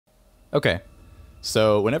Okay,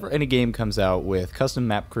 so whenever any game comes out with custom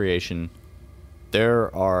map creation,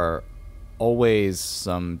 there are always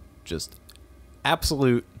some just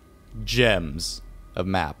absolute gems of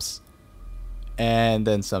maps. And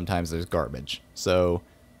then sometimes there's garbage. So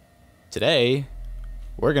today,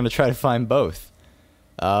 we're going to try to find both.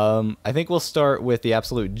 I think we'll start with the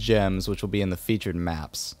absolute gems, which will be in the featured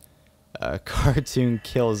maps. Cartoon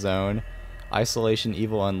Kill Zone, Isolation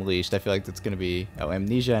Evil Unleashed. I feel like that's going to be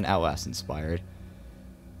Amnesia and Outlast inspired.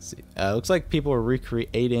 Let's see. Looks like people are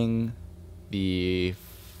recreating the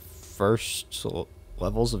first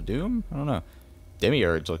levels of Doom? I don't know.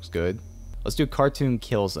 Demiurge looks good. Let's do Cartoon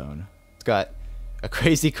Kill Zone. It's got a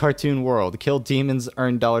crazy cartoon world. Kill demons,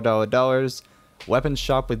 earn $. Weapons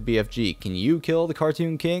shop with BFG. Can you kill the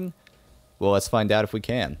Cartoon King? Well, let's find out if we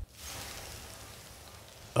can.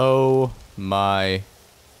 Oh my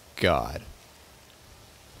god.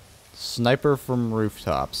 Sniper from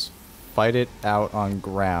rooftops. Fight it out on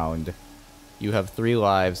ground. You have 3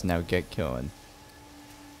 lives, now get killing.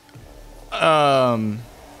 Man,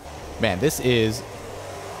 this is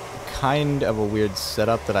kind of a weird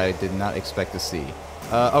setup that I did not expect to see.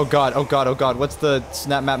 Oh god, oh god, oh god, what's the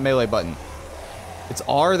snap map melee button? It's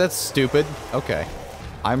R? That's stupid. Okay.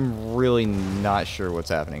 I'm really not sure what's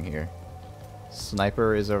happening here.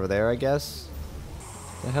 Sniper is over there, I guess?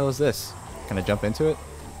 What the hell is this? Can I jump into it?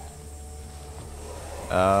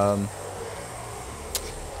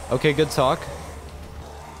 Okay, good talk.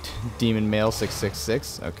 Demon Male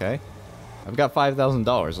 666, okay. I've got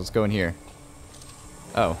 $5,000, let's go in here.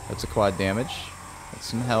 Oh, that's a quad damage. That's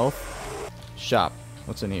some health. Shop,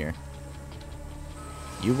 what's in here?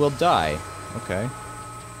 You will die, okay.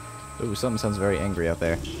 Ooh, something sounds very angry out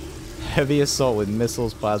there. Heavy assault with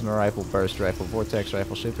missiles, plasma rifle, burst rifle, vortex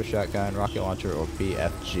rifle, shifter shotgun, rocket launcher, or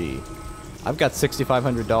BFG. I've got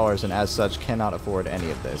 $6,500 and as such cannot afford any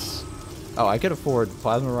of this. Oh, I could afford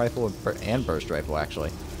plasma rifle and burst rifle actually.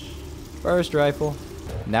 Burst rifle.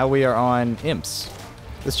 Now we are on imps.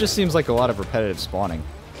 This just seems like a lot of repetitive spawning.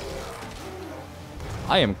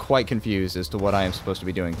 I am quite confused as to what I am supposed to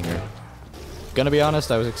be doing here. Gonna be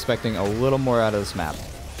honest, I was expecting a little more out of this map.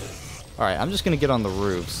 Alright, I'm just gonna get on the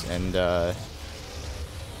roofs, and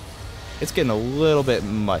it's getting a little bit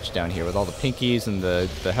much down here with all the pinkies and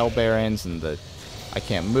the hell barons and the I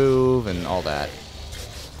can't move and all that.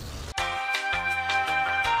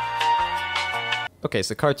 Okay,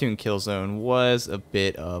 so Cartoon Kill Zone was a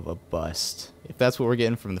bit of a bust. If that's what we're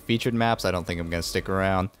getting from the featured maps, I don't think I'm gonna stick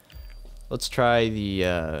around. Let's try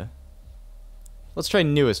the let's try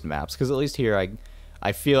newest maps, because at least here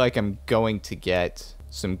I feel like I'm going to get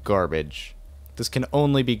some garbage. This can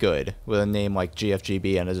only be good with a name like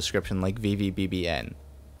GFGB and a description like VVBBN.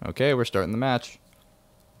 Okay, we're starting the match.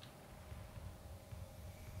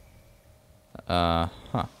 Oh,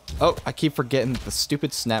 I keep forgetting that the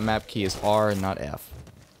stupid snap map key is R and not F.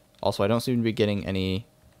 Also, I don't seem to be getting any...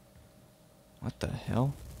 What the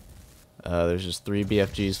hell? There's just 3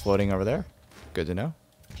 BFGs floating over there. Good to know.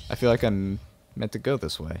 I feel like I'm meant to go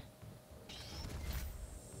this way.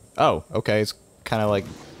 Oh, okay, it's kind of like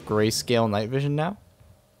grayscale night vision now.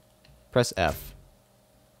 Press F.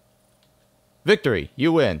 Victory!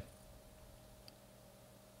 You win!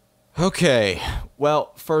 Okay,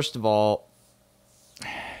 well, first of all...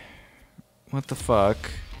 What the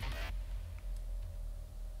fuck?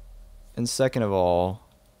 And second of all...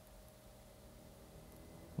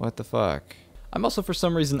 What the fuck? I'm also, for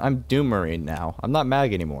some reason, I'm Doom Marine now. I'm not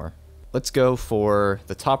Mag anymore. Let's go for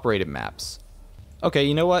the top rated maps. Okay,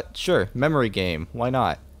 you know what? Sure, memory game. Why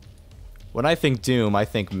not? When I think Doom, I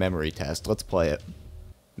think memory test. Let's play it.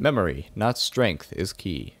 Memory, not strength, is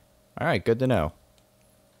key. Alright, good to know.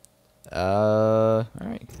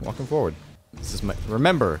 Alright, walking forward. This is my...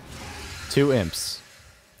 Remember, 2 imps.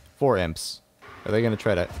 4 imps. Are they gonna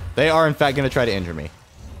try to... They are, in fact, gonna try to injure me.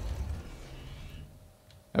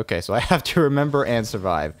 Okay, so I have to remember and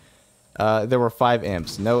survive. There were 5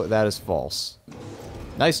 imps. No, that is false.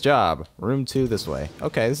 Nice job. Room 2 this way.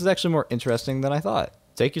 Okay, this is actually more interesting than I thought.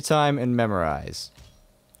 Take your time and memorize.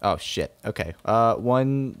 Oh, shit. Okay.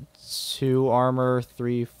 1, 2 armor,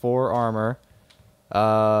 3, 4 armor.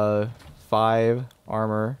 5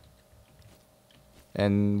 armor.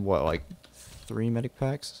 And what, like 3 medic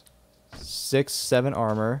packs? 6, 7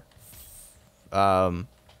 armor. 4,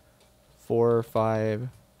 5,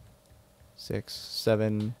 6,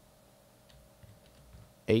 7,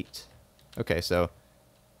 8. Okay, so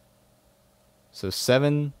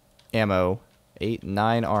 7 ammo, 8,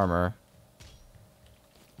 9 armor,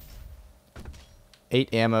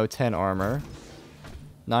 8 ammo, 10 armor,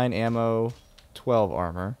 9 ammo, 12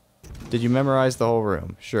 armor. Did you memorize the whole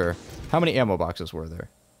room? Sure. How many ammo boxes were there?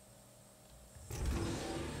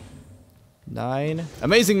 9.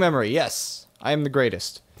 Amazing memory, yes! I am the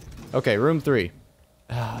greatest. Okay, room 3.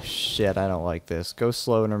 Oh, shit, I don't like this. Go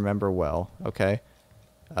slow and remember well. Okay.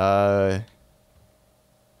 So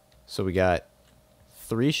we got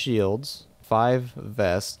 3 shields, 5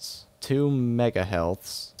 vests, 2 mega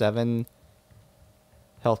healths, 7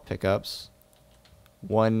 health pickups,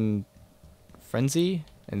 1 frenzy,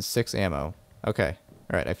 and 6 ammo. Okay.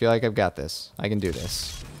 Alright, I feel like I've got this. I can do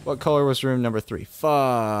this. What color was room number 3? Fuck.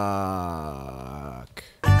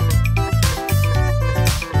 I'm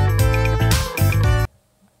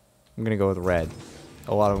gonna go with red.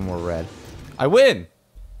 A lot of them were red. I win!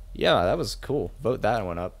 Yeah, that was cool. Vote that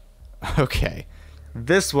one up. Okay.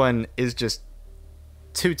 This one is just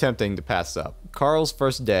too tempting to pass up. Carl's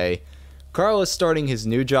first day. Carl is starting his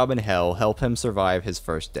new job in hell. Help him survive his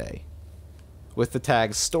first day. With the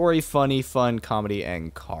tags story, funny, fun, comedy,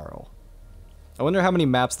 and Carl. I wonder how many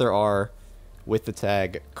maps there are with the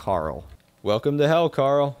tag Carl. Welcome to hell,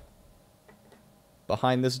 Carl.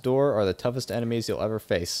 Behind this door are the toughest enemies you'll ever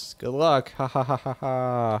face. Good luck. Ha ha ha ha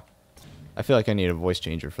ha. I feel like I need a voice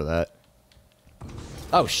changer for that.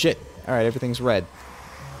 Oh shit. Alright, everything's red.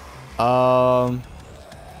 Are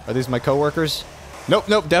these my coworkers? Nope,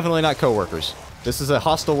 nope, definitely not coworkers. This is a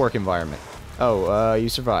hostile work environment. Oh, you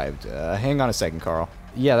survived. Hang on a second, Carl.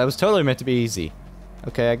 Yeah, that was totally meant to be easy.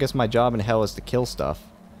 Okay, I guess my job in hell is to kill stuff.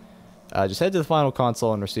 Just head to the final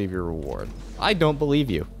console and receive your reward. I don't believe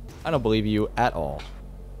you. I don't believe you at all.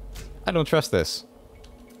 I don't trust this.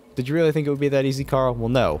 Did you really think it would be that easy, Carl? Well,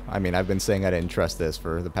 no. I mean, I've been saying I didn't trust this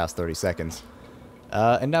for the past 30 seconds.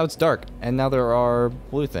 And now it's dark. And now there are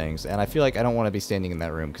blue things. And I feel like I don't want to be standing in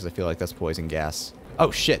that room because I feel like that's poison gas.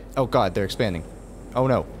 Oh, shit. Oh, God. They're expanding. Oh,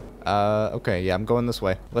 no. Okay. Yeah, I'm going this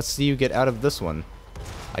way. Let's see you get out of this one.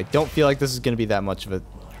 I don't feel like this is going to be that much of a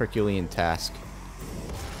Herculean task.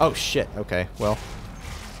 Oh, shit. Okay. Well,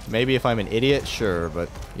 maybe if I'm an idiot, sure. But,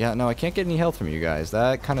 yeah, no, I can't get any health from you guys.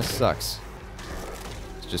 That kind of sucks.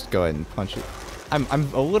 Let's just go ahead and punch it. I'm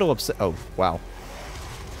a little upset. Oh, wow.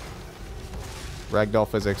 Ragdoll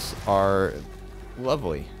physics are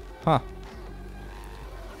lovely. Huh.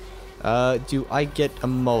 Do I get a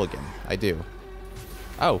mulligan? I do.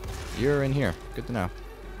 Oh, you're in here. Good to know.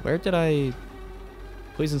 Where did I...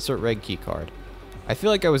 Please insert red key card. I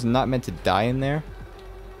feel like I was not meant to die in there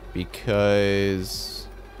because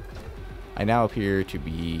I now appear to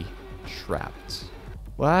be trapped.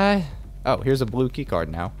 What? Oh, here's a blue key card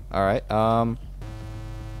now. Alright,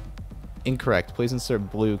 incorrect. Please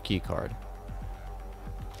insert blue key card.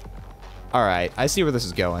 Alright, I see where this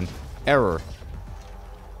is going. Error.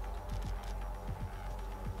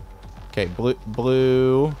 Okay,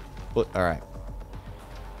 blue. Alright.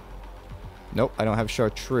 Nope, I don't have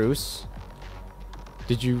chartreuse.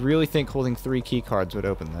 Did you really think holding 3 key cards would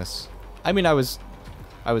open this? I mean, I was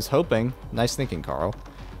hoping. Nice thinking, Carl.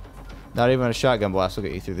 Not even a shotgun blast will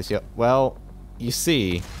get you through this yet. Well, you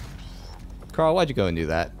see, Carl, why'd you go and do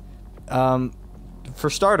that? For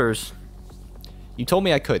starters, you told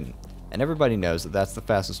me I couldn't, and everybody knows that that's the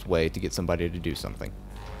fastest way to get somebody to do something.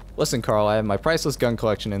 Listen, Carl, I have my priceless gun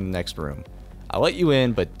collection in the next room. I'll let you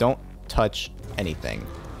in, but don't touch anything.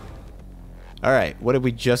 Alright, what did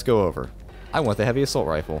we just go over? I want the heavy assault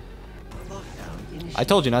rifle. I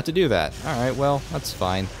told you not to do that. Alright, well, that's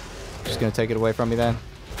fine. Just gonna take it away from me then?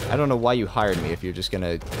 I don't know why you hired me if you're just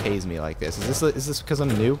gonna haze me like this. Is this because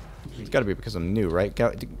I'm new? It's gotta be because I'm new, right?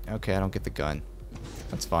 Okay, I don't get the gun.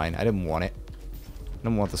 That's fine. I didn't want it. I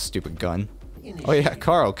don't want the stupid gun. Oh yeah,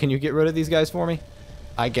 Carl, can you get rid of these guys for me?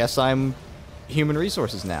 I guess I'm human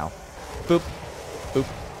resources now. Boop. Boop.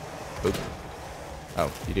 Boop. Oh,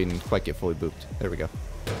 you didn't quite get fully booped. There we go.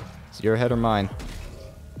 It's your head or mine.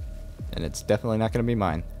 And it's definitely not going to be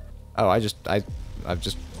mine. Oh, I've just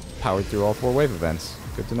powered through all 4 wave events.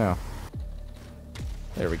 Good to know.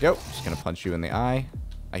 There we go. Just going to punch you in the eye.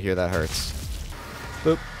 I hear that hurts.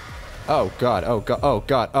 Boop. Oh, God. Oh, God. Oh,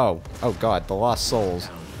 God. Oh. Oh, God. The lost souls.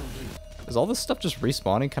 Is all this stuff just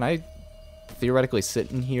respawning? Can I theoretically sit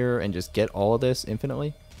in here and just get all of this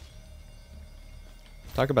infinitely?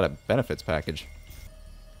 Talk about a benefits package.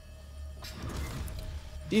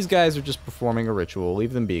 These guys are just performing a ritual.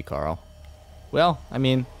 Leave them be, Carl. Well, I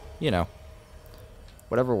mean, you know.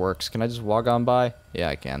 Whatever works. Can I just walk on by? Yeah,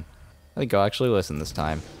 I can. I think I'll actually listen this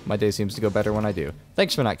time. My day seems to go better when I do.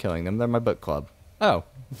 Thanks for not killing them. They're my book club. Oh,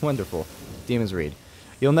 wonderful. Demons Read.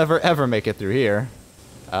 You'll never ever make it through here.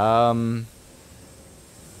 Oh.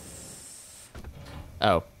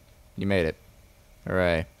 You made it.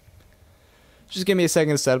 Hooray. Just give me a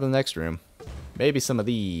second to set up the next room. Maybe some of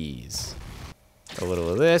these. A little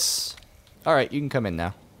of this. Alright, you can come in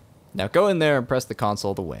now. Now go in there and press the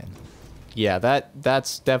console to win. Yeah,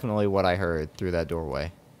 that's definitely what I heard through that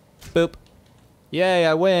doorway. Boop. Yay,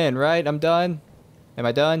 I win, right? I'm done. Am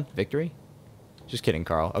I done? Victory? Just kidding,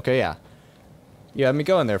 Carl. Okay, yeah. Yeah, let me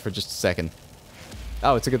go in there for just a second.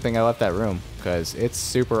 Oh, it's a good thing I left that room, because it's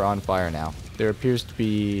super on fire now. There appears to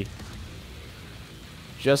be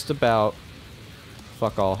just about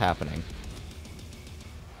fuck all happening.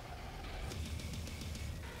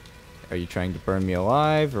 Are you trying to burn me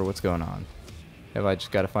alive, or what's going on? Have I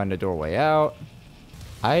just got to find a doorway out?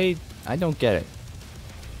 I don't get it.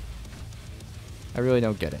 I really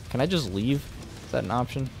don't get it. Can I just leave? Is that an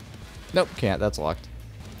option? Nope, can't. That's locked.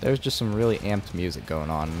 There's just some really amped music going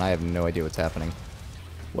on, and I have no idea what's happening.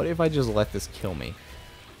 What if I just let this kill me?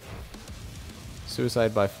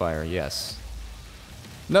 Suicide by fire, yes.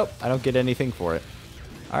 Nope, I don't get anything for it.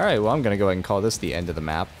 Alright, well, I'm going to go ahead and call this the end of the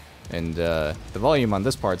map. And the volume on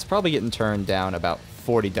this part's probably getting turned down about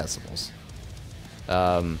 40 decibels.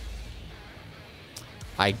 I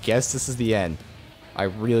guess this is the end. I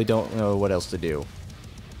really don't know what else to do.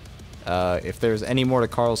 If there's any more to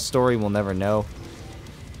Carl's story, we'll never know.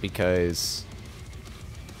 Because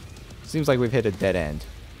it seems like we've hit a dead end.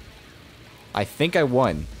 I think I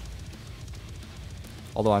won.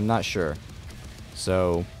 Although I'm not sure.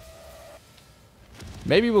 So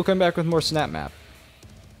maybe we'll come back with more Snap Map.